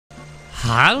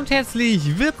Hallo und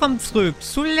herzlich willkommen zurück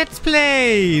zu Let's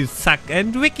Play Zack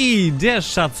Wiki, der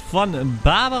Schatz von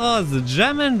Barbaros,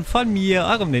 Zusammen von mir,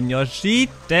 eurem Yoshi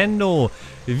Dendo.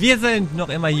 Wir sind noch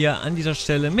immer hier an dieser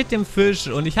Stelle mit dem Fisch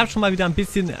und ich habe schon mal wieder ein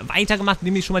bisschen weitergemacht,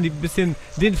 nämlich schon mal ein bisschen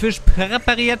den Fisch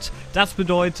präpariert. Das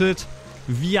bedeutet,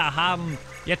 wir haben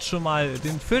jetzt schon mal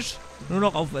den Fisch nur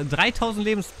noch auf 3000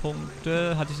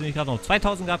 Lebenspunkte. Hatte ich nicht gerade noch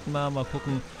 2000 gehabt? Mal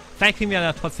gucken. Vielleicht kriegen wir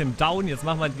ja trotzdem down. Jetzt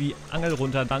machen wir die Angel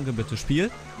runter. Danke bitte,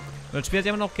 Spiel. Und das Spiel hat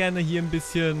immer noch gerne hier ein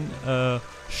bisschen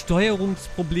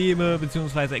Steuerungsprobleme,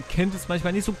 beziehungsweise erkennt es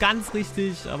manchmal nicht so ganz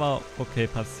richtig, aber okay,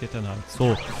 passiert dann halt. So,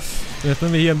 und jetzt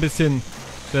sind wir hier ein bisschen...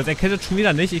 Das erkennt es schon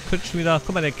wieder nicht. Ich könnte schon wieder...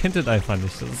 Guck mal, der erkennt es einfach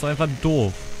nicht. Das ist einfach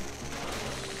doof.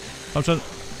 Komm schon.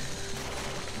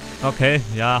 Okay,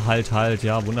 ja, halt.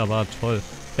 Ja, wunderbar, toll.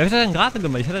 Ja, was hat er denn gerade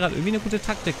gemacht? Ich hatte gerade irgendwie eine gute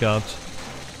Taktik gehabt.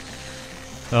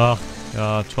 Ach,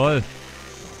 ja, toll.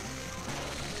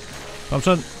 Komm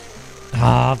schon.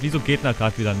 Ah, wieso geht er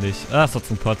gerade wieder nicht? Ah, ist doch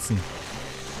zum Kotzen.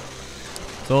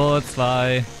 So,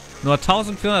 2. Nur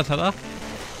 1400 hat er.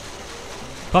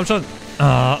 Komm schon.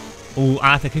 Ah,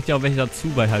 der kriegt ja auch welche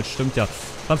dazu, weil halt stimmt ja.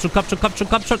 Komm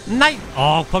schon. Nein!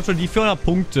 Oh, komm schon, die 400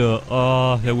 Punkte.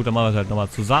 Oh, ja gut, dann machen wir es halt nochmal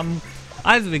zusammen.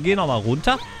 Also, wir gehen nochmal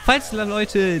runter. Falls die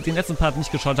Leute den letzten Part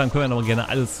nicht geschaut haben, können wir nochmal gerne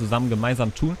alles zusammen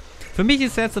gemeinsam tun. Für mich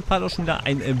ist der letzte Part auch schon wieder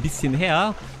ein bisschen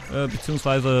her.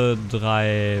 Beziehungsweise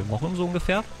 3 Wochen so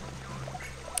ungefähr.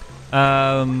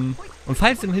 Und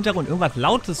falls ihr im Hintergrund irgendwas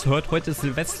Lautes hört, heute ist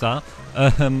Silvester.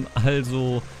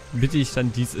 Also bitte ich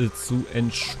dann dies zu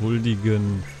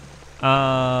entschuldigen.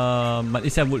 Man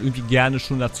ist ja wohl irgendwie gerne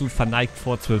schon dazu verneigt,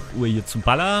 vor 12 Uhr hier zu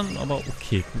ballern. Aber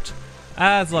okay, gut.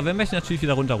 So, wir möchten natürlich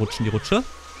wieder runterrutschen, die Rutsche.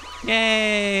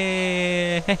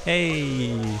 Yay!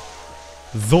 Hey.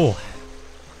 So.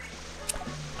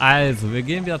 Also, wir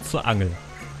gehen wieder zur Angel.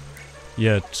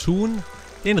 Wir tun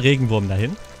den Regenwurm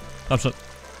dahin. Komm schon.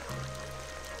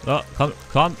 So,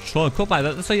 komm schon. Guck mal,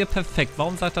 das ist doch hier perfekt.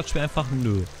 Warum sagt das Spiel einfach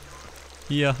nö?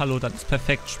 Hier, hallo, das ist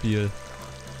perfekt, Spiel.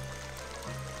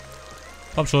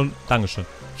 Komm schon. Dankeschön.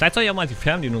 Vielleicht soll ich auch mal die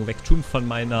Fernbedienung wegtun von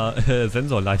meiner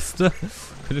Sensorleiste.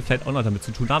 Könnte vielleicht auch noch damit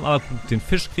zu tun haben. Aber gut, den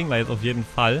Fisch kriegen wir jetzt auf jeden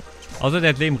Fall. Außer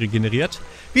der hat Leben regeneriert.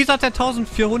 Wie sagt der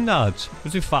 1400?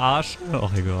 Willst du mich verarschen?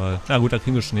 Ach, egal. Na gut, da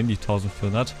kriegen wir schon hin, die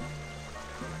 1400.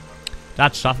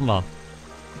 Das schaffen wir.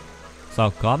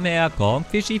 So, komm her, komm.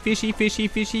 Fischi.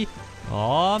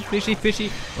 Komm,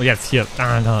 Fischi. Und jetzt hier.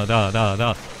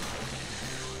 Da.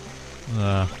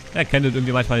 Er kennt es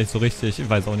irgendwie manchmal nicht so richtig. Ich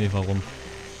weiß auch nicht warum.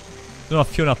 Nur noch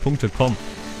 400 Punkte, komm.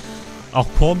 Ach,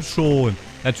 komm schon.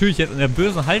 Natürlich, jetzt in der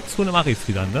bösen Halszone mache ich es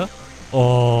wieder, ne?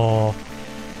 Oh.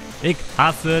 Ich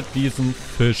hasse diesen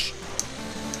Fisch.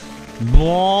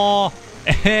 Boah.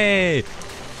 Ey.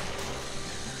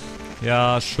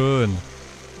 Ja, schön.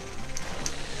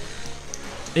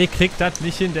 Ich krieg das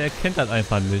nicht hin, der erkennt das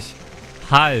einfach nicht.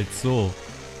 Halt, so.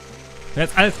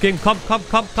 Jetzt alles gegen. Komm.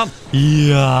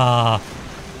 Ja.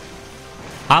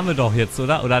 Haben wir doch jetzt,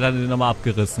 oder? Oder hat er den nochmal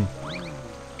abgerissen?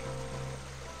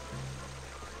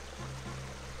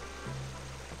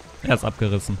 Er ist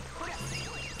abgerissen.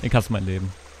 Ich hasse mein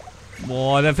Leben.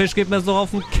 Boah, der Fisch geht mir so auf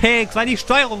den Keks, weil die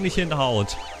Steuerung nicht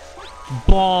hinhaut.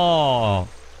 Boah.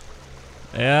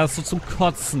 Er ist so zum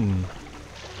Kotzen.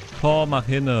 Komm, mach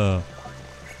hinne.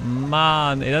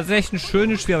 Mann, ey, das ist echt ein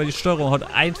schönes Spiel, aber die Steuerung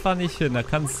haut einfach nicht hin. Da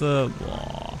kannst du...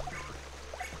 Boah.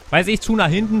 Weiß ich, zu nach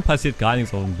hinten passiert gar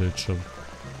nichts auf dem Bildschirm.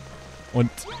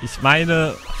 Und ich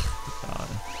meine...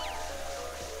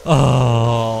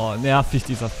 Oh, nervig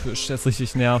dieser Fisch. Der ist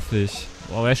richtig nervig.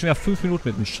 Boah, er ist schon wieder 5 Minuten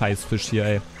mit einem Scheißfisch hier,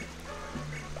 ey.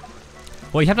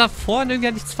 Boah, ich habe da vorhin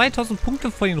irgendwie 2000 Punkte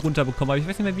von ihm runterbekommen, aber ich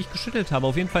weiß nicht mehr, wie ich geschüttelt habe.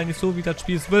 Auf jeden Fall nicht so, wie das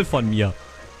Spiel es will von mir.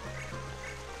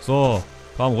 So,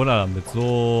 komm runter damit.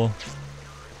 So.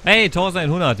 Hey,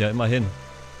 1100, ja, immerhin.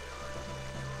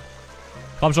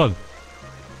 Komm schon.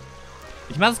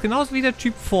 Ich mache es genauso wie der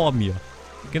Typ vor mir.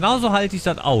 Genauso halte ich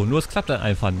das auch, nur es klappt dann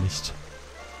einfach nicht.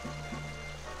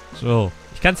 So,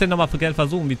 ich kann es ja nochmal gerne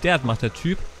versuchen, wie der das macht, der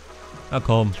Typ. Na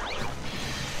komm.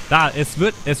 Da, es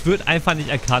wird einfach nicht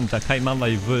erkannt. Da kann ich machen, was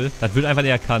ich will. Das wird einfach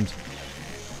nicht erkannt.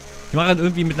 Ich mache das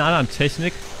irgendwie mit einer anderen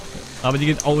Technik. Aber die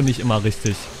geht auch nicht immer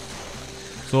richtig.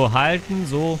 So, halten,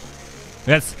 so.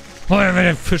 Jetzt. Wenn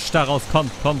der Fisch da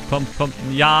rauskommt. Kommt.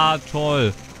 Ja,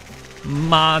 toll.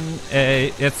 Mann,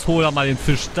 ey. Jetzt hol er mal den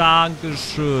Fisch.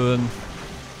 Dankeschön.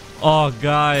 Oh,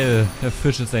 geil. Der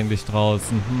Fisch ist endlich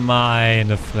draußen.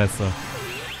 Meine Fresse.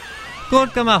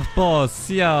 Gut gemacht, Boss.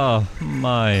 Ja,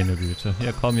 meine Güte.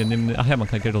 Hier, komm, wir nehmen... Ach ja, man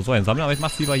kann Geld auch so einsammeln, aber ich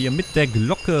mach's lieber hier mit der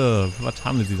Glocke. Was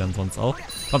haben wir sie dann sonst auch?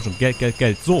 Komm schon,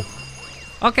 Geld. So.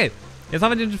 Okay. Jetzt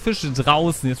haben wir den Fisch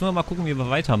draußen. Jetzt müssen wir mal gucken, wie wir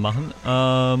weitermachen.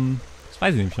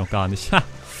 weiß ich nämlich noch gar nicht. Ha.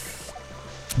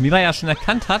 Wie man ja schon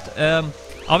erkannt hat,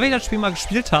 auch wenn ich das Spiel mal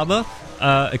gespielt habe,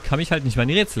 kann mich halt nicht mehr an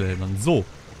die Rätsel erinnern. So.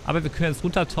 Aber wir können jetzt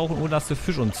runtertauchen, ohne dass der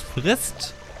Fisch uns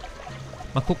frisst.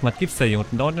 Mal gucken, was gibt's da hier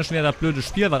unten? Da unten ist schon wieder das blöde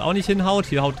Spiel, was auch nicht hinhaut.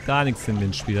 Hier haut gar nichts hin,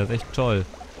 den Spiel. Das ist echt toll.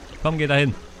 Komm, geh da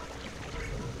hin.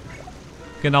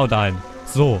 Genau dahin.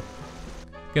 So.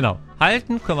 Genau.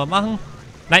 Halten, können wir machen.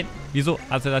 Nein, wieso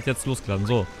hat er das jetzt losgelassen?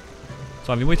 So.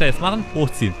 So, wie muss ich das jetzt machen?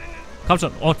 Hochziehen. Komm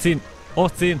schon, hochziehen.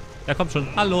 Hochziehen. Ja, komm schon.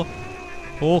 Hallo.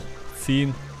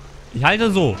 Hochziehen. Ich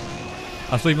halte so.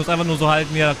 Achso, ich muss einfach nur so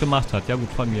halten, wie er das gemacht hat. Ja gut,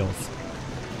 von mir aus.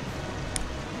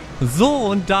 So,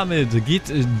 und damit geht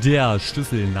der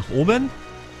Schlüssel nach oben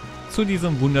zu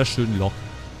diesem wunderschönen Loch.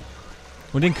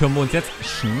 Und den können wir uns jetzt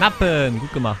schnappen.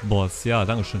 Gut gemacht, Boss. Ja,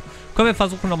 dankeschön. Können wir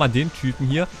versuchen nochmal den Typen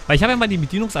hier. Weil ich habe ja mal die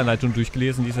Bedienungsanleitung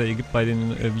durchgelesen, die es ja hier gibt bei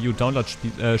den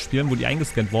Video-Download-Spielen, wo die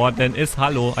eingescannt worden ist.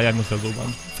 Hallo. Ah ja, ich muss ja so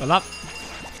machen. Salat.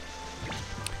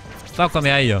 So, komm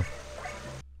her hier.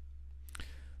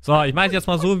 So, ich mache jetzt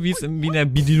mal so, wie es in der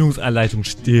Bedienungsanleitung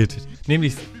steht.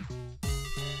 Nämlich...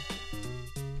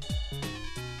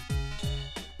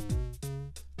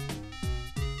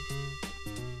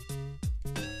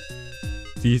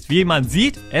 Wie man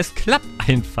sieht, es klappt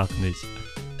einfach nicht.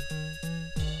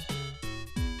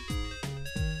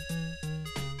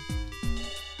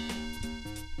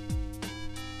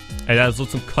 Alter, so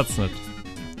zum Kotzen.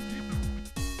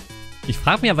 Ich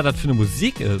frage mich ja, was das für eine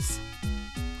Musik ist.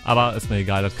 Aber ist mir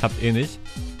egal, das klappt eh nicht.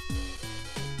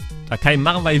 Da kann ich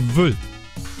machen, was ich will.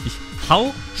 Ich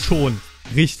hau schon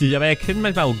richtig, aber er kennt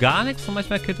manchmal auch gar nichts und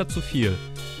manchmal kennt er zu viel.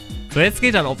 So, jetzt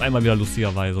geht dann auf einmal wieder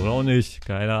lustigerweise, oder auch nicht?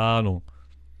 Keine Ahnung.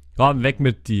 Komm, weg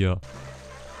mit dir.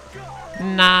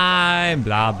 Nein,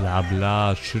 bla bla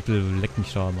bla. Schüttel, leck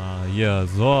mich doch mal. Hier,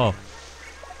 so.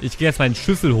 Ich gehe jetzt meinen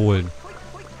Schlüssel holen.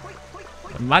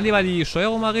 Dann mach lieber die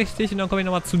Steuerung mal richtig und dann komme ich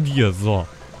nochmal zu dir. So.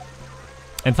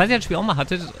 Falls ihr das Spiel auch mal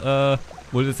hattet,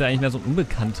 wurde es ja eigentlich mehr so ein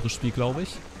unbekannteres Spiel, glaube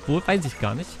ich. Wohl, weiß ich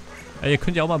gar nicht. Ihr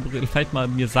könnt ja auch mal vielleicht mal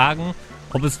mir sagen,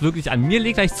 ob es wirklich an mir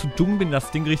liegt, dass ich zu dumm bin,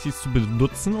 das Ding richtig zu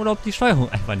benutzen oder ob die Steuerung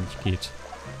einfach nicht geht.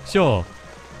 So.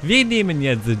 Wir nehmen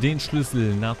jetzt den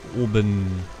Schlüssel nach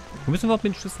oben. Wo müssen wir überhaupt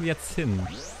mit dem Schlüssel jetzt hin?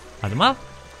 Warte mal.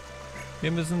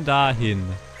 Wir müssen da hin.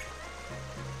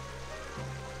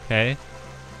 Okay.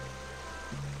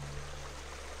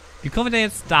 Wie kommen wir denn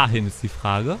jetzt dahin, ist die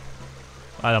Frage.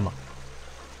 Warte mal.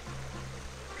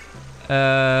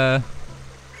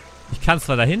 Ich kann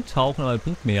zwar dahin tauchen, aber das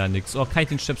bringt mir ja nichts. Oh, kann ich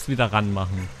den Stöpsel wieder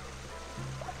ranmachen?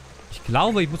 Ich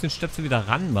glaube, ich muss den Stöpsel wieder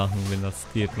ranmachen, wenn das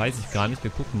geht. Weiß ich gar nicht.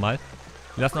 Wir gucken mal.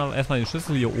 Wir lassen aber erstmal den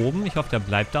Schlüssel hier oben. Ich hoffe, der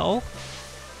bleibt da auch.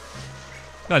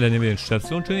 Ja, dann nehmen wir den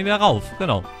Stöpsel und tun ihn wieder rauf.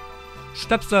 Genau.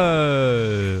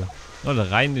 Stöpsel. Oder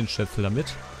rein den Stöpsel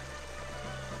damit.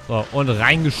 So, und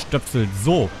reingestöpselt.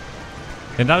 So.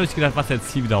 Denn dadurch geht das Wasser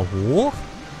jetzt hier wieder hoch.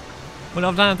 Und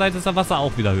auf der anderen Seite ist das Wasser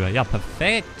auch wieder höher. Ja,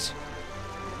 perfekt.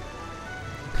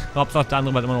 Hauptsache der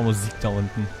andere hat immer noch Musik da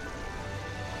unten.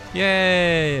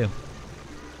 Yay.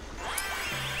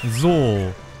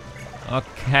 So.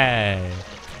 Okay.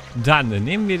 Dann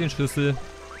nehmen wir den Schlüssel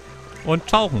und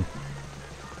tauchen.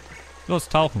 Los,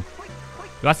 tauchen.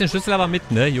 Du hast den Schlüssel aber mit,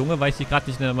 ne, Junge, weil ich dich gerade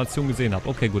nicht in der Animation gesehen habe.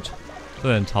 Okay, gut. So,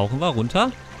 dann tauchen wir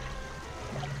runter.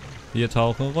 Wir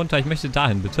tauchen runter. Ich möchte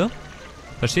dahin, bitte.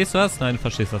 Verstehst du das? Nein, du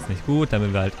verstehst das nicht. Gut, dann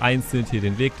werden wir halt einzeln hier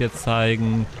den Weg jetzt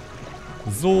zeigen.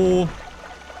 So.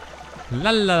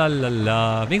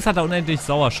 Lalalala. Wenigstens hat er unendlich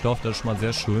Sauerstoff. Das ist schon mal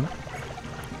sehr schön.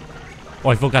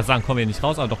 Oh, ich wollte gerade sagen, kommen wir hier nicht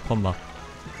raus, aber doch, kommen wir.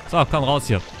 So, komm raus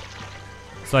hier.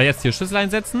 So, jetzt hier Schlüssel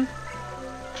einsetzen.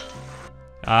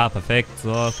 Ja, perfekt.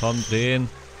 So, komm, drehen.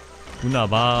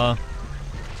 Wunderbar.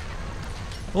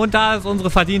 Und da ist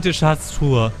unsere verdiente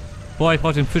Schatztruhe. Boah, ich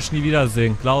brauche den Fisch nie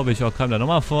wiedersehen, glaube ich. Oh, kam der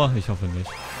nochmal vor? Ich hoffe nicht.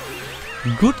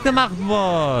 Gut gemacht,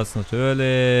 Boss.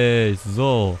 Natürlich.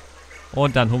 So.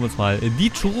 Und dann holen wir uns mal die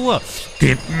Truhe.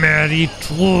 Gib mir die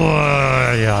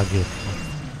Truhe. Ja, gib.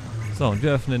 So, und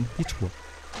wir öffnen die Truhe.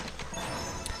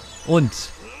 Und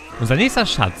unser nächster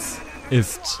Schatz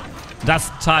ist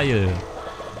das Teil.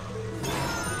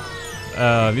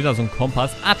 Wieder so ein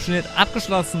Kompass. Abschnitt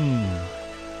abgeschlossen.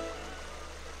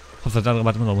 Hoffentlich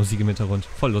hat immer noch Musik im Hintergrund.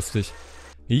 Voll lustig.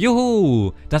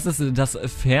 Juhu! Das ist das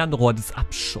Fernrohr des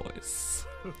Abscheus.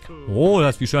 Oh,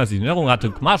 das ist wie schön, dass ich die Erinnerung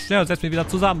hatte. Mach schnell, setz mich wieder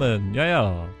zusammen. Ja,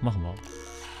 ja. Machen wir.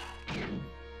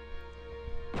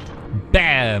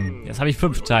 Bam! Jetzt habe ich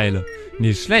 5 Teile.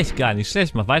 Nicht schlecht, gar nicht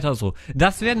schlecht. Mach weiter so.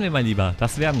 Das werden wir, mein Lieber.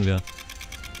 Das werden wir.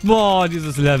 Boah,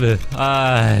 dieses Level.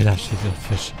 Alter, steht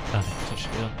der Fisch.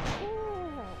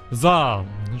 So.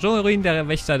 Dschungelruin, der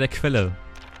Wächter der Quelle.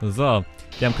 So.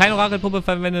 Wir haben keine Orakelpuppe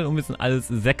verwendet und wir sind alles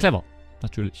sehr clever.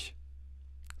 Natürlich.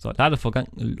 So, Ladevorgang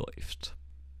läuft.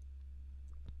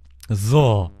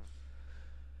 So.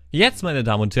 Jetzt, meine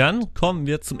Damen und Herren, kommen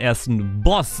wir zum ersten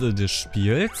Boss des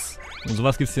Spiels. Und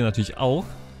sowas gibt es hier natürlich auch.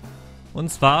 Und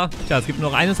zwar, ja, es gibt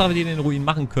noch eine Sache, die wir in den Ruinen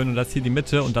machen können. Und das ist hier die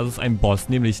Mitte. Und das ist ein Boss,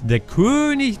 nämlich der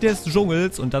König des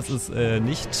Dschungels. Und das ist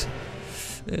nicht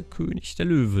der König der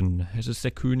Löwen. Es ist der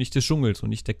König des Dschungels und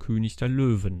nicht der König der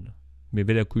Löwen. Mir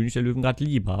wäre der König der Löwen gerade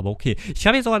lieber, aber okay. Ich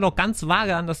kann mich sogar noch ganz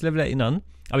vage an das Level erinnern.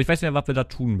 Aber ich weiß nicht mehr, was wir da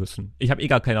tun müssen. Ich habe eh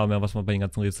gar keine Ahnung mehr, was wir bei den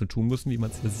ganzen Rätseln tun müssen, wie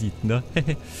man es hier sieht, ne?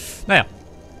 Naja.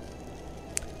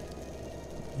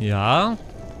 Ja.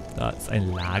 Da ist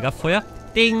ein Lagerfeuer.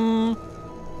 Ding!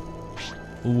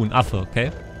 Ein Affe,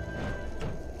 okay.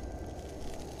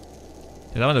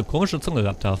 Der hat aber eine komische Zunge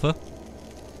gehabt, der Affe.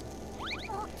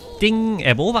 Ding!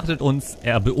 Er beobachtet uns.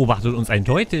 Er beobachtet uns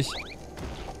eindeutig.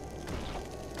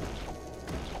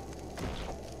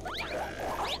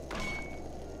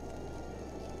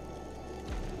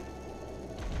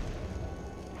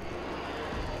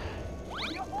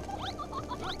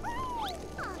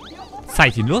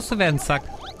 Zeit, ihn loszuwerden, zack.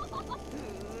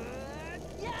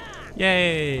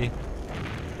 Yay.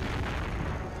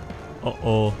 Oh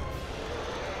oh.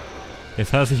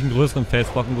 Jetzt hat er sich einen größeren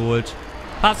Felsbrocken geholt.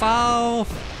 Pass auf!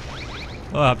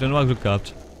 Oh, habt ihr nur mal Glück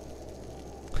gehabt.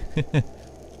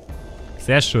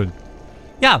 Sehr schön.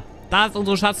 Ja, da ist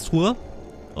unsere Schatztruhe.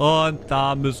 Und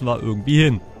da müssen wir irgendwie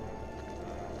hin.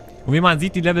 Und wie man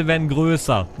sieht, die Level werden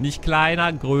größer. Nicht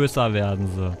kleiner, größer werden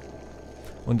sie.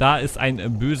 Und da ist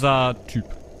ein böser Typ.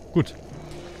 Gut.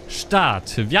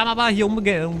 Start. Wir haben aber hier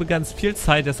ganz viel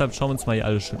Zeit, deshalb schauen wir uns mal hier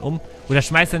alles schön um. Oder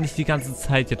schmeißt er nicht die ganze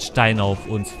Zeit jetzt Steine auf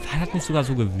uns? War das nicht sogar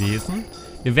so gewesen?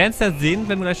 Wir werden es ja sehen,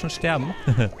 wenn wir gleich schon sterben.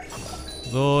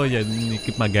 So, hier,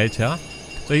 gib mal Geld her.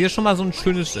 So, hier ist schon mal so ein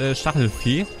schönes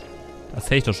Stachelvieh. Das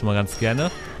hätte ich doch schon mal ganz gerne.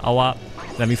 Aua.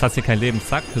 Dann habe ich fast hier kein Leben.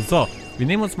 Zack. So, wir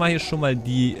nehmen uns mal hier schon mal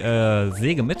die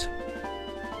Säge mit.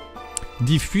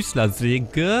 Die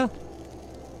Füßlersäge.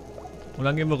 Und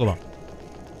dann gehen wir rüber.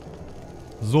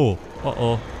 So. Oh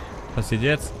oh. Was passiert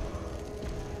jetzt?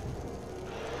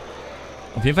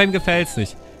 Auf jeden Fall ihm gefällt es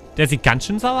nicht. Der sieht ganz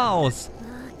schön sauer aus.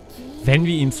 Wenn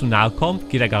wir ihm zu nahe kommen,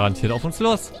 geht er garantiert auf uns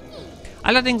los.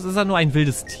 Allerdings ist er nur ein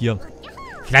wildes Tier.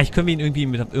 Vielleicht können wir ihn irgendwie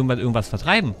mit irgendwas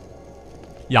vertreiben.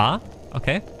 Ja.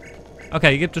 Okay. Okay,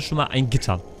 hier gibt es schon mal ein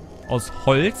Gitter. Aus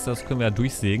Holz. Das können wir ja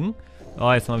durchsägen.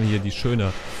 Oh, jetzt machen wir hier die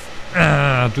schöne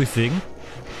durchsägen.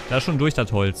 Da ist schon durch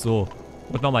das Holz. So.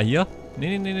 Und nochmal hier.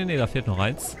 Nee, da fehlt noch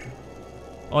eins.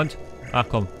 Und, ach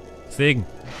komm, sägen.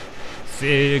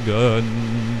 Sägen.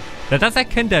 Ja, das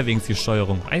erkennt er wenigstens die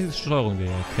Steuerung. Eigentlich ist die Steuerung, die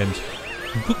er erkennt.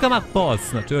 Gut gemacht,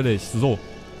 Boss, natürlich. So.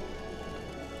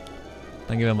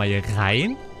 Dann gehen wir mal hier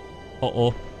rein. Oh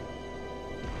oh.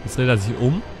 Jetzt dreht er sich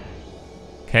um.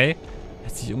 Okay. Er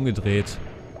hat sich umgedreht.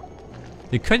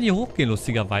 Wir können hier hochgehen,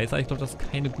 lustigerweise. Aber ich glaube, das ist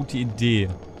keine gute Idee.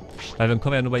 Weil dann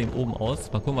kommen wir ja nur bei ihm oben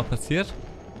aus. Mal gucken, was passiert.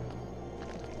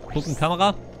 Gucken,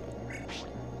 Kamera.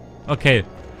 Okay.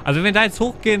 Also wenn wir da jetzt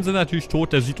hochgehen, sind wir natürlich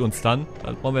tot. Der sieht uns dann.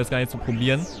 Das brauchen wir jetzt gar nicht zu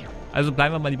probieren. Also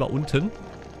bleiben wir mal lieber unten.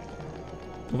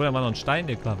 Obwohl, da war noch ein Stein.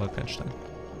 Ne, klar, war kein Stein.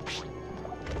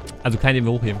 Also keinen, den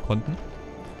wir hochheben konnten.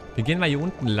 Wir gehen mal hier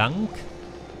unten lang.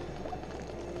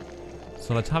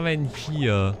 So, was haben wir denn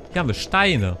hier? Hier haben wir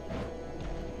Steine.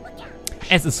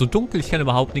 Es ist so dunkel, ich kann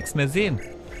überhaupt nichts mehr sehen.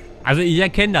 Also ich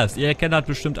erkenne das. Ihr erkennt das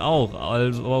bestimmt auch.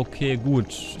 Also okay, gut.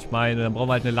 Ich meine, dann brauchen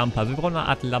wir halt eine Lampe. Also wir brauchen eine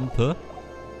Art Lampe.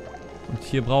 Und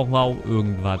hier brauchen wir auch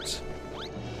irgendwas.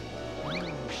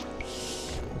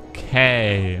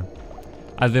 Okay.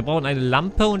 Also wir brauchen eine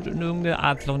Lampe und irgendeine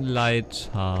Art von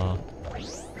Leiter.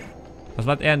 Was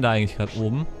macht er denn da eigentlich gerade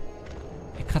oben?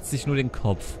 Er kratzt sich nur den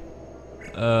Kopf.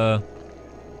 Also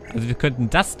wir könnten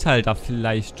das Teil da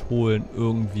vielleicht holen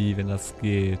irgendwie, wenn das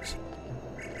geht.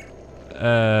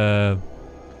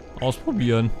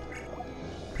 Ausprobieren.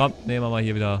 Komm, nehmen wir mal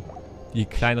hier wieder die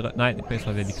kleinere. Nein, ich nehme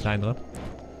mal wieder die kleinere.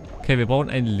 Okay, wir brauchen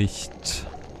ein Licht.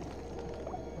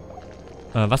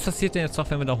 Was passiert denn jetzt noch,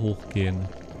 wenn wir da hochgehen?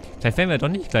 Vielleicht werden wir doch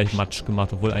nicht gleich Matsch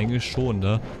gemacht, obwohl eigentlich schon,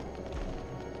 ne?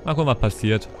 Mal gucken, was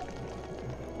passiert.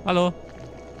 Hallo?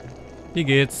 Wie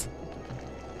geht's?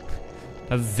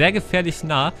 Das ist sehr gefährlich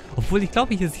nah. Obwohl, ich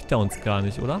glaube, hier sieht er uns gar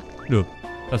nicht, oder? Nö.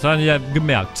 Das haben wir ja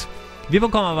gemerkt. Wir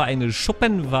bekommen aber eine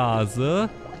Schuppenvase.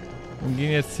 Und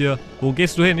gehen jetzt hier... Wo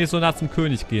gehst du hin? Nicht so nah zum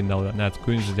König gehen. Oder? Na, als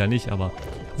König sind ja nicht, aber...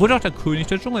 Wurde auch der König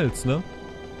der Dschungels, ne?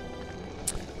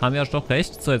 Haben wir ja doch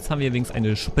recht. So, jetzt haben wir wenigstens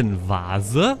eine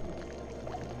Schuppenvase.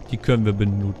 Die können wir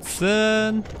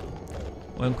benutzen.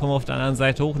 Und dann kommen wir auf der anderen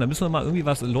Seite hoch. Und dann müssen wir mal irgendwie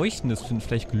was Leuchtendes finden.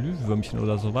 Vielleicht Glühwürmchen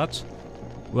oder sowas.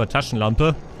 Oder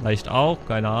Taschenlampe. Vielleicht auch.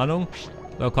 Keine Ahnung.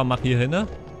 So, komm, mach hier hin. Ne?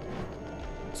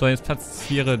 So, jetzt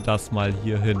platziere das mal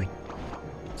hier hin.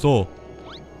 So.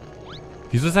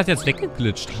 Wieso ist das jetzt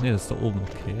weggeglitscht? Ach nee, das ist da oben,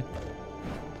 okay.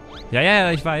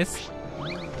 Ja, ich weiß.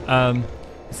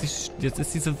 Jetzt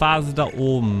ist diese Vase da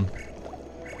oben.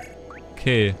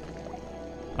 Okay.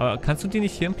 Aber kannst du die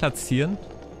nicht hierhin platzieren?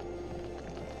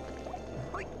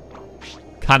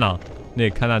 Kann er.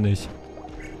 Nee, kann er nicht.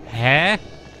 Hä?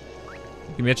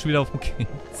 Gehen wir jetzt schon wieder auf den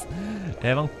Keks.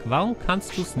 Warum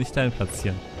kannst du es nicht dahin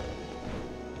platzieren?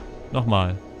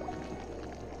 Nochmal.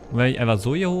 Und wenn ich einfach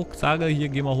so hier hoch sage, hier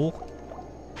geh mal hoch.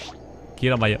 Geh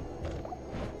doch mal hier.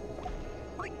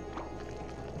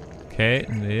 Okay,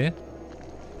 nee.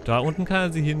 Da unten kann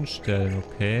er sie hinstellen,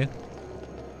 okay.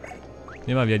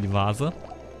 Nehmen wir wieder die Vase.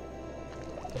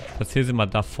 Platzieren sie mal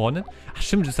da vorne. Ach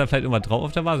stimmt, ist da vielleicht irgendwas drauf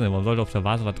auf der Vase? Man sollte auf der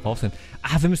Vase was drauf sein.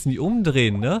 Ah, wir müssen die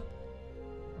umdrehen, ne?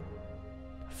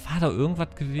 War da irgendwas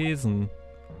gewesen?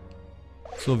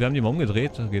 So, wir haben die mal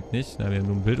umgedreht. Das geht nicht. Na, wir haben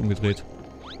nur ein Bild umgedreht.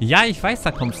 Ja, ich weiß,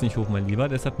 da kommst du nicht hoch, mein Lieber.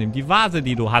 Deshalb nimm die Vase,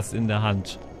 die du hast in der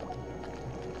Hand.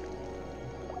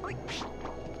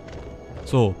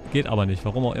 So, geht aber nicht.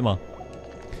 Warum auch immer.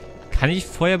 Kann ich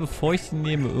vorher, bevor ich die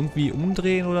nehme, irgendwie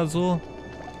umdrehen oder so?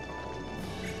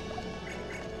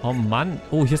 Oh Mann.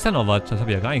 Oh, hier ist ja noch was. Das habe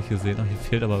ich ja gar nicht gesehen. Ach, hier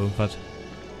fehlt aber irgendwas.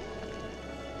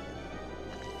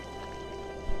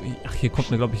 Ach, hier kommt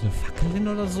mir, glaube ich, eine Fackel hin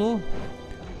oder so.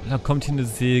 Und da kommt hier eine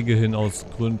Säge hin aus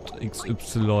Grund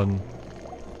XY.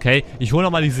 Okay, ich hole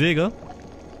nochmal die Säge.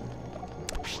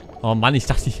 Oh Mann, ich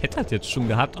dachte, ich hätte das jetzt schon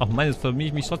gehabt. Ach Mann, jetzt vermiese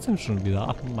ich mich trotzdem schon wieder.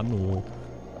 Ach Mann, oh.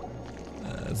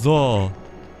 So.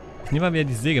 Ich nehme mal wieder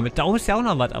die Säge mit. Da oben ist ja auch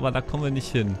noch was, aber da kommen wir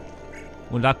nicht hin.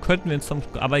 Und da könnten wir zum...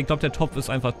 Aber ich glaube, der Topf ist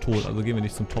einfach tot. Also gehen wir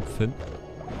nicht zum Topf hin.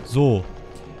 So.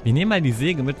 Wir nehmen mal die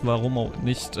Säge mit. Warum auch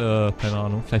nicht? Keine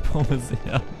Ahnung. Vielleicht brauchen wir sie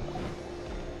ja.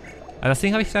 Aber das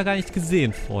Ding habe ich da gar nicht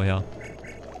gesehen vorher.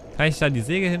 Kann ich da die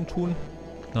Säge hin tun?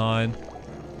 Nein.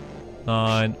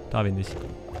 Nein. Darf ich nicht.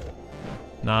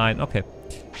 Nein. Okay.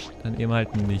 Dann eben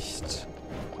halt nicht.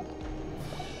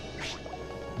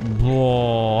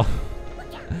 Boah.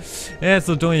 Er ist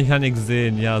so dumm, ich kann nichts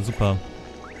sehen. Ja, super.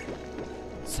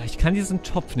 So, ich kann diesen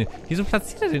Topf nehmen. Wieso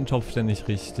platziert er den Topf denn nicht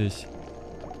richtig?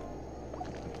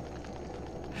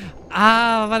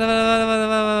 Ah,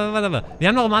 warte. Wir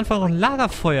haben doch am Anfang noch ein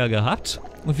Lagerfeuer gehabt.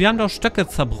 Und wir haben doch Stöcke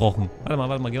zerbrochen. Warte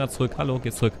mal, geh mal zurück. Hallo,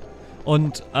 geh zurück.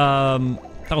 Und,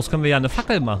 daraus können wir ja eine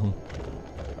Fackel machen.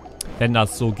 Wenn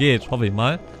das so geht, hoffe ich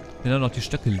mal. Wenn da noch die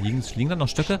Stöcke liegen. Liegen da noch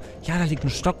Stöcke? Ja, da liegt ein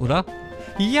Stock, oder?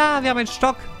 Ja, wir haben einen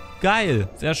Stock. Geil.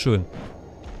 Sehr schön.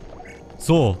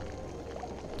 So.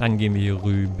 Dann gehen wir hier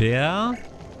rüber.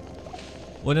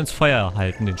 Und ins Feuer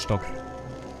halten, den Stock.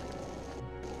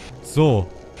 So.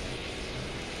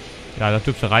 Ja, das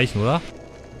dürfte reichen, oder?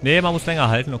 Nee, man muss länger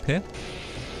halten, okay.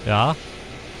 Ja.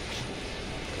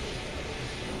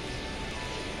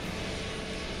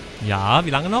 Ja,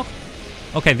 wie lange noch?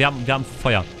 Okay, wir haben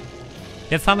Feuer.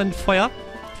 Jetzt haben wir ein Feuer.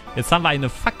 Jetzt haben wir eine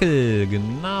Fackel,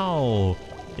 genau.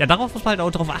 Ja, darauf muss man halt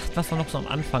auch drauf achten, was man noch so am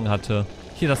Anfang hatte.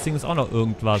 Hier, das Ding ist auch noch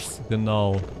irgendwas,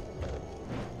 genau.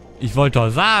 Ich wollte doch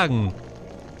sagen.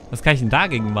 Was kann ich denn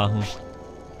dagegen machen?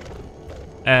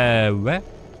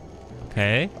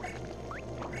 Okay.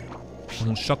 Also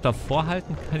einen Stock davor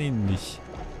halten kann ich nicht.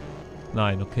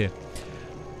 Nein, okay.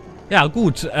 Ja,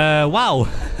 gut. Wow.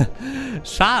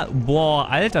 Boah,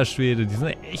 alter Schwede. Die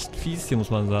sind echt fies hier,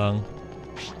 muss man sagen.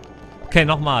 Okay,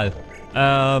 nochmal.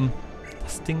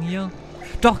 Das Ding hier?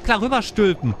 Doch, klar,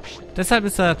 rüberstülpen. Deshalb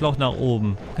ist der Glocke nach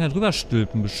oben. Man kann ja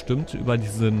rüberstülpen bestimmt über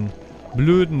diesen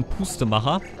blöden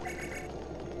Pustemacher.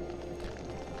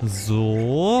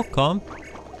 So, komm.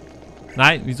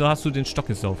 Nein, wieso hast du den Stock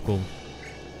jetzt aufgehoben?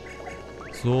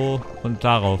 So, und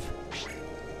darauf.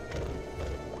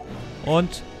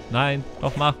 Und, nein,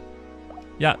 doch, mach.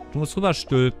 Ja, du musst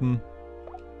rüberstülpen.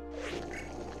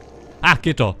 Ach,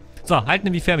 geht doch. So, halten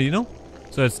wir die Fernbedienung.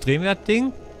 So, jetzt drehen wir das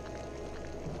Ding.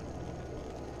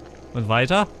 Und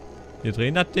weiter. Wir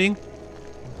drehen das Ding.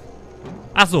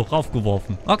 Ach so,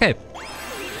 raufgeworfen. Okay.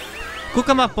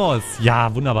 Guck mal, Boss.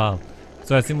 Ja, wunderbar.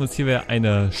 So, jetzt nehmen wir uns hier wieder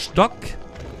eine Stock.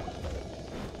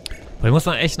 Da muss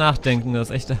man echt nachdenken. Das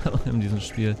ist echt in diesem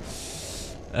Spiel.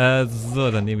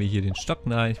 So, dann nehmen wir hier den Stock.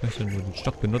 Nein, ich möchte nur den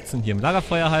Stock benutzen. Hier im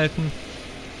Lagerfeuer halten.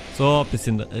 So, ein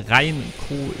bisschen rein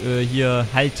hier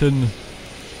halten.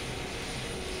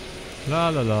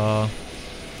 Lalala.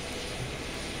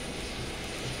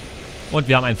 Und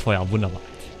wir haben ein Feuer. Wunderbar.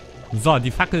 So,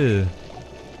 die Fackel.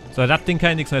 So, das Ding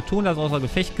kann ja nichts mehr tun. Das ist außer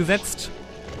Gefecht gesetzt.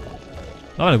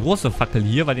 Aber eine große Fackel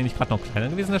hier. War die nicht gerade noch kleiner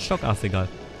gewesen, der Stock? Ach, ist egal.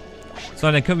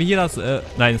 So, dann können wir hier das...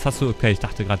 nein, das hast du... Okay, ich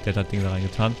dachte gerade, der hat das Ding da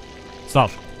reingetan. So,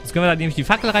 jetzt können wir da nämlich die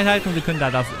Fackel reinhalten und wir können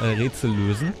da das Rätsel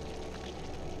lösen.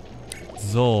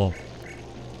 So.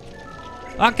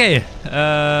 Okay.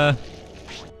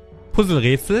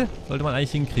 Puzzle-Rätsel. Sollte man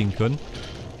eigentlich hinkriegen können.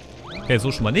 Okay,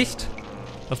 so schon mal nicht.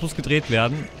 Das muss gedreht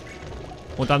werden.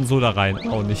 Und dann so da rein.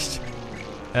 Auch nicht.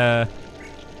 Kann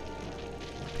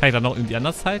ich dann noch irgendwie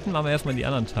anders halten? Machen wir erstmal die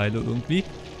anderen Teile irgendwie.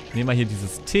 Nehmen wir hier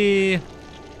dieses T.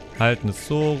 Halten es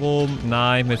so rum.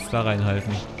 Nein, ich möchte es da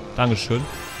reinhalten. Dankeschön.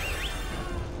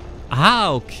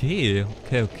 Ah, okay.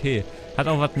 Okay. Hat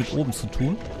auch was mit oben zu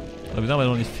tun. Aber wir sind aber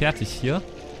noch nicht fertig hier.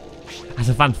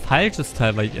 Also war ein falsches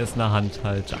Teil, weil ich erst in der Hand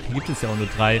halte. Ach, hier gibt es ja auch nur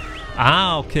 3.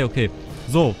 Ah, okay.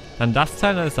 So, dann das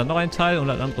Teil, dann ist dann noch ein Teil und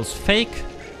ein anderes Fake.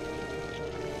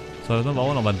 So, das müssen wir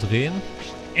auch nochmal drehen.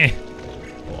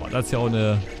 Boah, das ist ja auch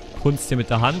eine Kunst hier mit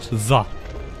der Hand. So.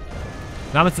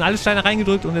 Wir haben jetzt in alle Steine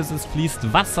reingedrückt und es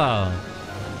fließt Wasser.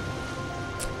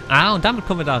 Ah, und damit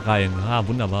kommen wir da rein. Ah,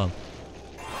 wunderbar.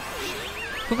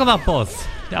 Guck mal, Boss.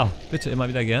 Ja, bitte immer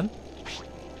wieder gern.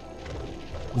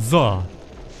 So.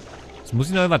 Jetzt muss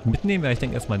ich noch was mitnehmen. Ja, ich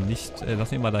denke erstmal nicht.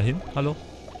 Lass mich mal dahin. Hallo.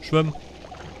 Schwimmen.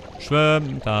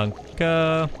 Schwimmen.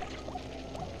 Danke.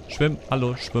 Schwimmen.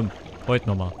 Hallo. Schwimmen. Heute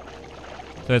nochmal.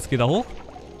 So, jetzt geht er hoch.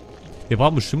 Wir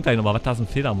brauchen bestimmt gleich nochmal. Was, da sind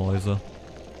Fledermäuse.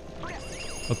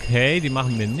 Okay, die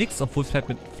machen mir nichts. Obwohl vielleicht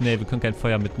mit... Ne, wir können kein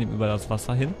Feuer mitnehmen über das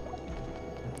Wasser hin.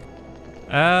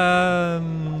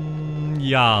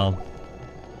 Ja.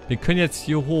 Wir können jetzt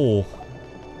hier hoch.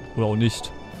 Oder auch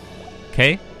nicht.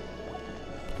 Okay.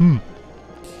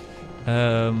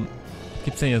 Was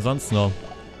gibt's denn hier sonst noch?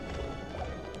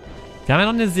 Wir haben ja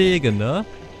noch eine Säge, ne?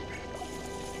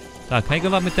 Da, kann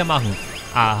ich was mit der machen.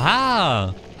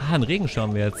 Aha! Ah, einen Regenschirm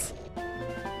haben wir jetzt.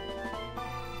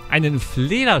 Einen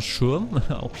Flederschirm.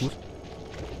 Auch gut.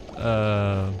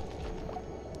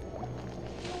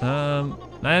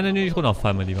 Nein, nicht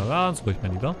runterfallen, mein Lieber. Ganz ruhig,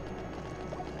 mein Lieber.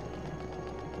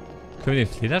 Können wir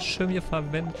den Flederschirm hier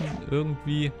verwenden?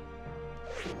 Irgendwie.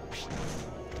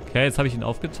 Okay, jetzt habe ich ihn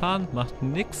aufgetan. Macht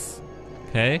nix.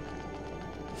 Okay.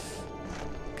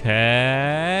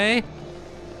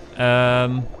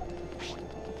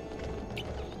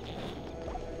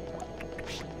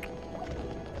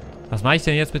 Was mache ich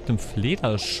denn jetzt mit dem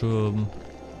Flederschirm?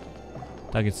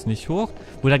 Da geht's nicht hoch.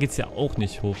 Wo, da geht's ja auch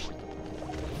nicht hoch.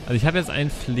 Also ich habe jetzt einen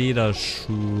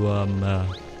Flederschirm.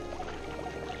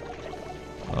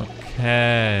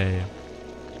 Okay.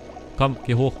 Komm,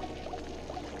 geh hoch.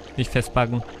 Nicht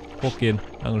festpacken. Hochgehen.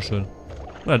 Dankeschön.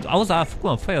 Oder außer, guck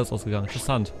mal, Feuer ist ausgegangen.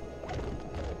 Interessant.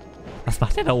 Was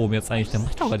macht der da oben jetzt eigentlich? Der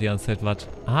macht doch die ganze Zeit was.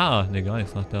 Ah, ne, gar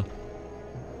nichts macht der.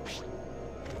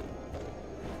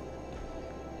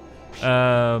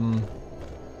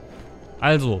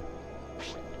 Also.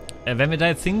 Wenn wir da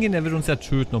jetzt hingehen, der wird uns ja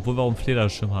töten, obwohl wir auch einen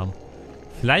Flederschirm haben.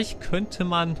 Vielleicht könnte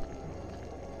man...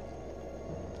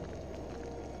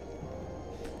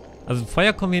 Also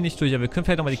Feuer kommen wir hier nicht durch, aber wir können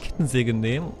vielleicht nochmal die Kettensäge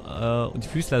nehmen und die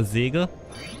Füßlersäge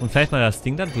und vielleicht mal das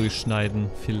Ding da durchschneiden.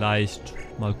 Vielleicht.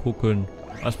 Mal gucken,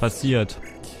 was passiert.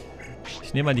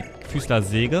 Ich nehme mal die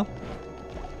Füßlersäge.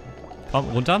 Komm,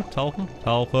 runter. Tauchen.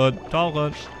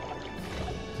 Tauchen.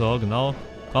 So, genau.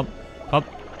 Komm.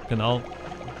 Genau.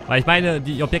 Weil ich meine,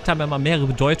 die Objekte haben ja immer mehrere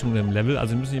Bedeutungen im Level,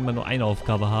 also müssen immer nur eine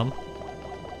Aufgabe haben.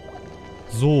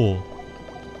 So.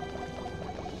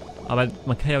 Aber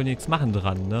man kann ja auch nichts machen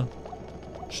dran, ne?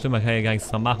 Stimmt, man kann ja gar nichts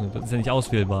dran machen. Das ist ja nicht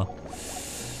auswählbar.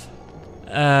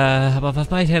 Aber was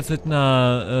mache ich jetzt mit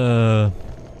einer,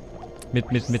 mit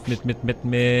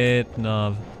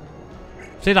einer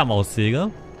Fledermaussäge?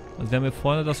 Also wir haben hier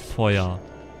vorne das Feuer.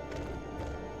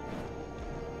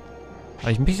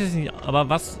 Aber ich möchte jetzt nicht, aber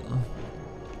was...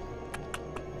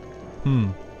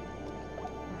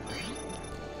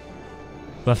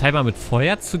 Oder vielleicht mal mit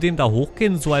Feuer zu dem da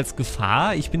hochgehen, so als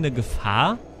Gefahr. Ich bin eine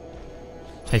Gefahr.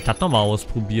 Vielleicht das nochmal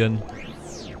ausprobieren.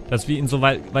 Dass wir ihn so,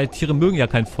 weil Tiere mögen ja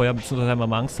kein Feuer, beziehungsweise haben wir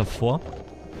mal Angst davor.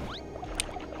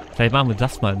 Vielleicht machen wir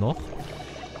das mal noch.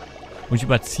 Und ich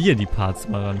überziehe die Parts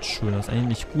mal ganz schön. Das ist eigentlich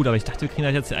nicht gut, aber ich dachte, wir kriegen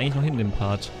das jetzt eigentlich noch hin, den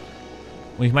Part.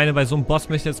 Und ich meine, bei so einem Boss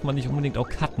möchte ich jetzt mal nicht unbedingt auch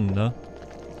cutten, ne?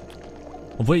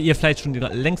 Obwohl ihr vielleicht schon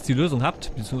längst die Lösung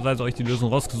habt, beziehungsweise euch die Lösung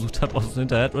rausgesucht habt aus dem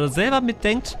Internet oder selber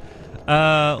mitdenkt. Und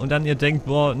dann ihr denkt,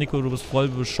 boah, Nico, du bist voll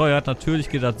bescheuert. Natürlich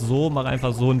geht das so, mach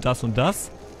einfach so und das und das.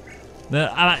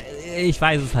 Ne? Aber ich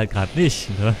weiß es halt gerade nicht.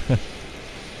 Ne?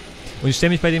 Und ich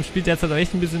stelle mich bei dem Spiel derzeit auch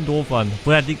echt ein bisschen doof an.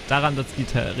 Woher liegt daran, dass die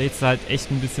Rätsel halt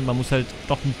echt ein bisschen, man muss halt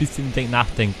doch ein bisschen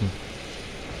nachdenken.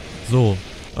 So,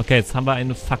 okay, jetzt haben wir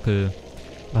eine Fackel.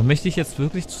 Aber möchte ich jetzt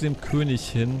wirklich zu dem König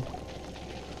hin?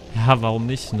 Ja, warum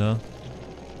nicht, ne?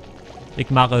 Ich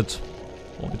mache es.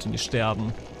 Oh, bitte nicht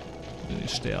sterben. Bitte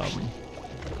nicht sterben.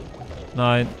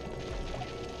 Nein.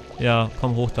 Ja,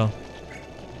 komm hoch da.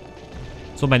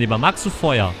 So, mein Lieber, magst du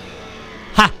Feuer?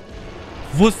 Ha!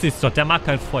 Wusste ich's doch, der mag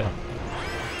kein Feuer.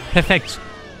 Perfekt.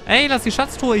 Ey, lass die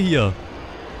Schatztruhe hier.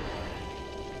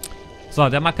 So,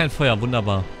 der mag kein Feuer.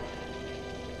 Wunderbar.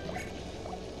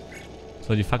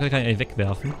 So, die Fackel kann ich eigentlich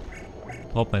wegwerfen.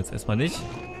 Braucht man jetzt erstmal nicht.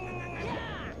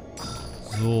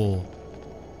 So.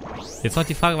 Jetzt noch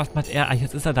die Frage, was macht er? Ah,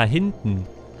 jetzt ist er da hinten.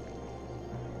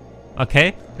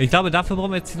 Okay. Ich glaube, dafür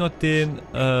brauchen wir jetzt hier noch den,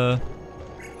 ne?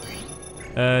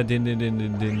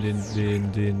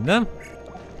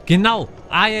 Genau.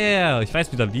 Ah, ja. Ich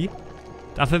weiß wieder wie.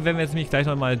 Dafür werden wir jetzt nämlich gleich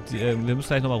nochmal, wir müssen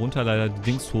gleich nochmal runter leider die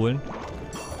Dings holen.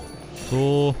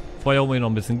 So. Vorher holen wir noch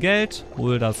ein bisschen Geld.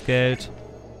 Hol das Geld.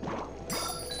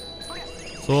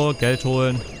 So, Geld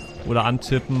holen. Oder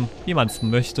antippen, wie man es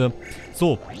möchte.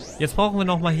 So, jetzt brauchen wir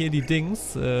nochmal hier die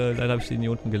Dings. Leider habe ich den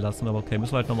hier unten gelassen, aber okay,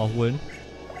 müssen wir halt nochmal holen.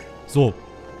 So.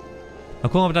 Mal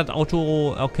gucken, ob das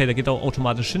Auto... Okay, der geht auch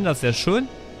automatisch hin, das ist sehr schön.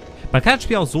 Man kann das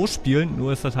Spiel auch so spielen,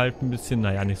 nur ist das halt ein bisschen,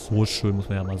 naja, nicht so schön, muss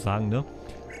man ja mal sagen, ne?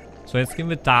 So, jetzt gehen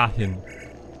wir dahin.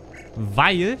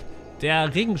 Weil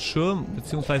der Regenschirm,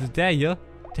 beziehungsweise der hier,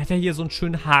 der hat ja hier so einen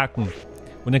schönen Haken.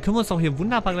 Und dann können wir uns auch hier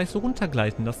wunderbar gleich so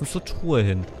runtergleiten lassen, zur Truhe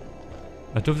hin.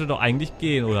 Das dürfte doch eigentlich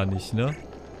gehen, oder nicht, ne?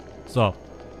 So.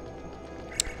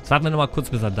 Jetzt warten wir nochmal kurz,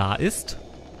 bis er da ist.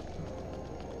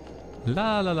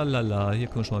 La. Hier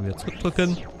können wir schon mal wieder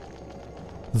zurückdrücken.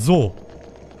 So.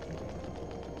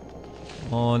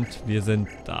 Und wir sind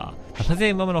da. Was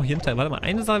passiert denn, wenn man noch hier hinter... Warte mal,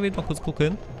 eine Sache will ich noch kurz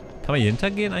gucken. Kann man hier hinter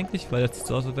gehen eigentlich? Weil das sieht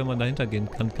so aus, als wenn man da hinter gehen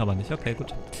kann. Kann man nicht. Okay,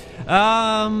 gut.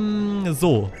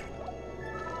 So.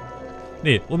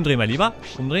 Nee, umdrehen wir lieber.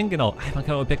 Umdrehen, genau. Man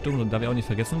kann Objekte umdrehen, darf ich auch nicht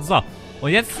vergessen. So,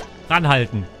 und jetzt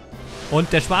ranhalten.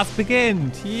 Und der Spaß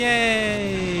beginnt.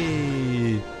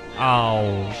 Yay!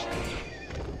 Au.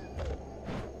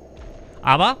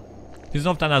 Aber, wir sind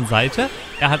auf der anderen Seite.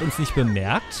 Er hat uns nicht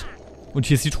bemerkt. Und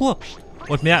hier ist die Truhe.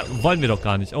 Und mehr wollen wir doch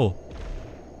gar nicht. Oh.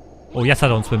 Oh, jetzt hat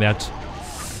er uns bemerkt.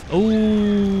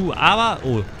 Oh, aber...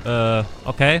 Oh,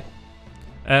 okay.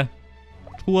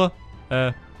 Truhe.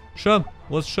 Schirm.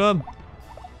 Wo ist Schirm?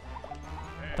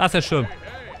 Da ist der Schirm.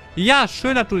 Ja,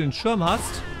 schön, dass du den Schirm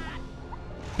hast.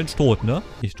 Bin ich tot, ne?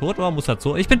 Nicht tot, oder muss das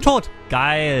so? Ich bin tot.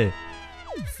 Geil.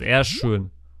 Sehr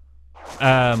schön.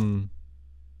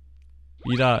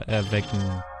 Wieder erwecken.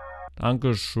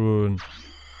 Dankeschön.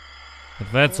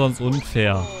 Das wäre jetzt sonst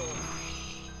unfair.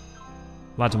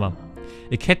 Warte mal.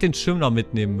 Ich hätte den Schirm noch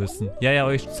mitnehmen müssen. Ja,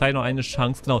 euch zeige noch eine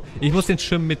Chance. Genau. Ich muss den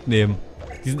Schirm mitnehmen.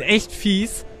 Die sind echt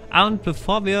fies. Und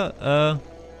bevor wir,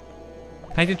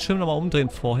 kann ich den Schirm nochmal umdrehen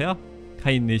vorher?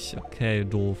 Kann ich nicht. Okay,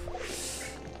 doof.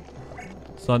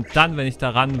 So, und dann, wenn ich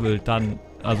da ran will, dann...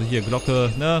 Also hier,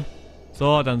 Glocke, ne?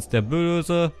 So, dann ist der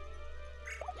böse.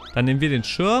 Dann nehmen wir den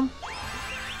Schirm.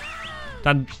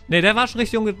 Dann... Ne, der war schon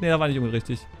richtig umgedreht. Ne, der war nicht umgedreht.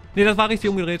 Richtig. Ne, das war richtig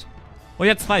umgedreht. Oh,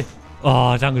 jetzt 2.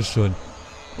 Oh, dankeschön.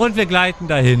 Und wir gleiten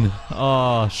dahin.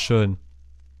 Oh, schön.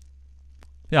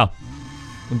 Ja.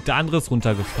 Und der andere ist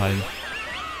runtergefallen.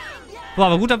 Boah,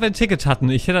 aber gut, dass wir ein Ticket hatten.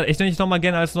 Ich hätte das echt nicht nochmal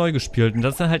gerne als neu gespielt. Und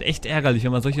das ist dann halt echt ärgerlich,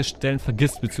 wenn man solche Stellen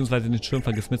vergisst, beziehungsweise den Schirm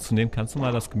vergisst mitzunehmen. Kannst du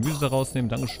mal das Gemüse da rausnehmen?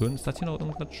 Dankeschön. Ist das hier noch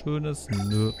irgendwas Schönes?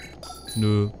 Nö.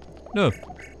 Nö. Nö.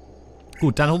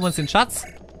 Gut, dann holen wir uns den Schatz.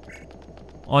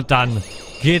 Und dann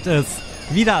geht es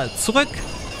wieder zurück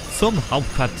zum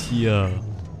Hauptquartier.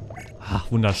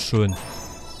 Ach, wunderschön.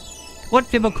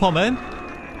 Und wir bekommen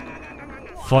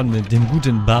von dem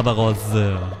guten Barbaros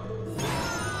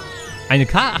eine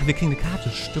Karte. Ach, wir kriegen eine Karte,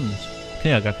 stimmt. Wir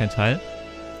kriegen ja gar keinen Teil.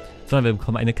 Sondern wir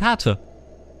bekommen eine Karte.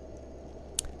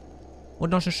 Und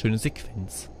noch eine schöne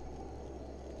Sequenz.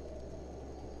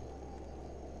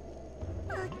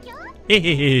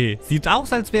 Hehehe. Sieht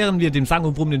aus, als wären wir dem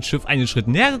sagenumwobenen Schiff einen Schritt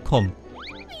näher gekommen.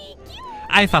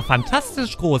 Einfach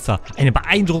fantastisch, Großer. Eine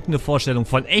beeindruckende Vorstellung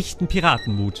von echten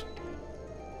Piratenmut.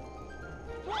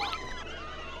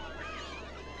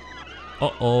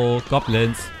 Oh oh,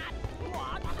 Goblins.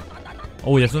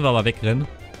 Oh, jetzt müssen wir aber wegrennen.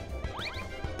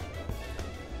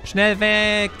 Schnell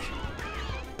weg!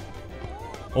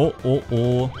 Oh, oh,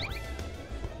 oh.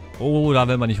 Oh, da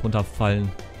will man nicht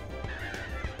runterfallen.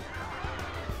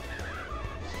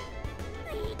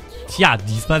 Tja,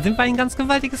 diesmal sind wir ein ganz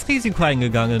gewaltiges Risiko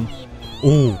eingegangen.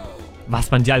 Oh,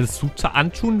 was man dir alles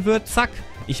antun wird, zack.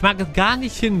 Ich mag es gar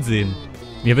nicht hinsehen.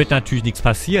 Mir wird natürlich nichts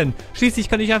passieren. Schließlich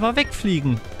kann ich einfach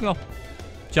wegfliegen. Ja.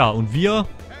 Tja, und wir...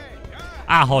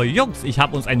 Ahoi, Jungs, ich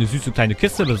habe uns eine süße kleine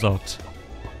Kiste besorgt.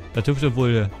 Das dürfte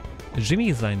wohl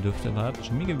Jimmy sein, dürfte. War das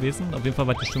Jimmy gewesen? Auf jeden Fall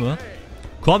war die Stimme.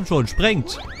 Kommt schon,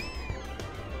 sprengt!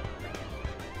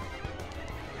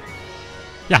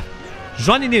 Ja,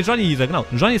 Johnny hieß er, genau.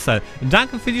 Johnny Style.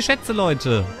 Danke für die Schätze,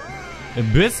 Leute.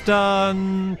 Bis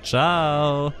dann.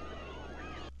 Ciao.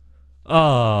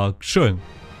 Oh, schön.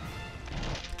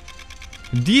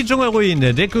 Die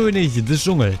Dschungelruine, der König des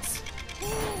Dschungels.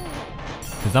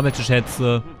 Gesammelte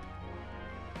Schätze.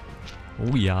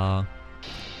 Oh ja.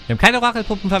 Wir haben keine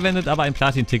Orachelpuppen verwendet, aber ein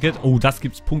Platin-Ticket. Oh, das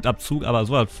gibt's Punktabzug, aber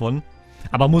so davon.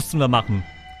 Aber mussten wir machen.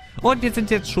 Und wir sind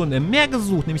jetzt schon im Meer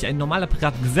gesucht, nämlich ein normaler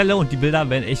Piratengeselle und die Bilder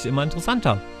werden echt immer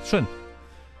interessanter. Schön.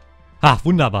 Ah,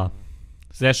 wunderbar.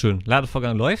 Sehr schön.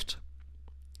 Ladevorgang läuft.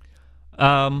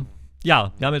 Ja,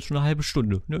 wir haben jetzt schon eine halbe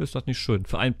Stunde. Ne, ist das nicht schön?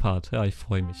 Für einen Part. Ja, ich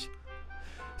freue mich.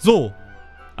 So.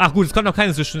 Ach gut, es kommt noch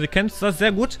keine Zwischensequenz. Das ist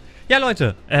sehr gut. Ja,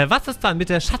 Leute, was es dann mit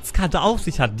der Schatzkarte auf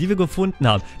sich hat, die wir gefunden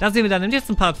haben, das sehen wir dann im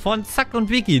nächsten Part von Zack und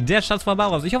Wiki, der Schatz von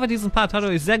Barbaros. Ich hoffe, diesen Part hat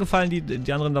euch sehr gefallen,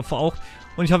 die anderen davor auch.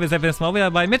 Und ich hoffe, ihr seid beim nächsten Mal auch wieder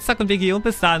dabei mit Zack und Wiki. Und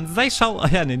bis dann, sei schau,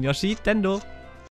 euer Ninjoshi Dendo.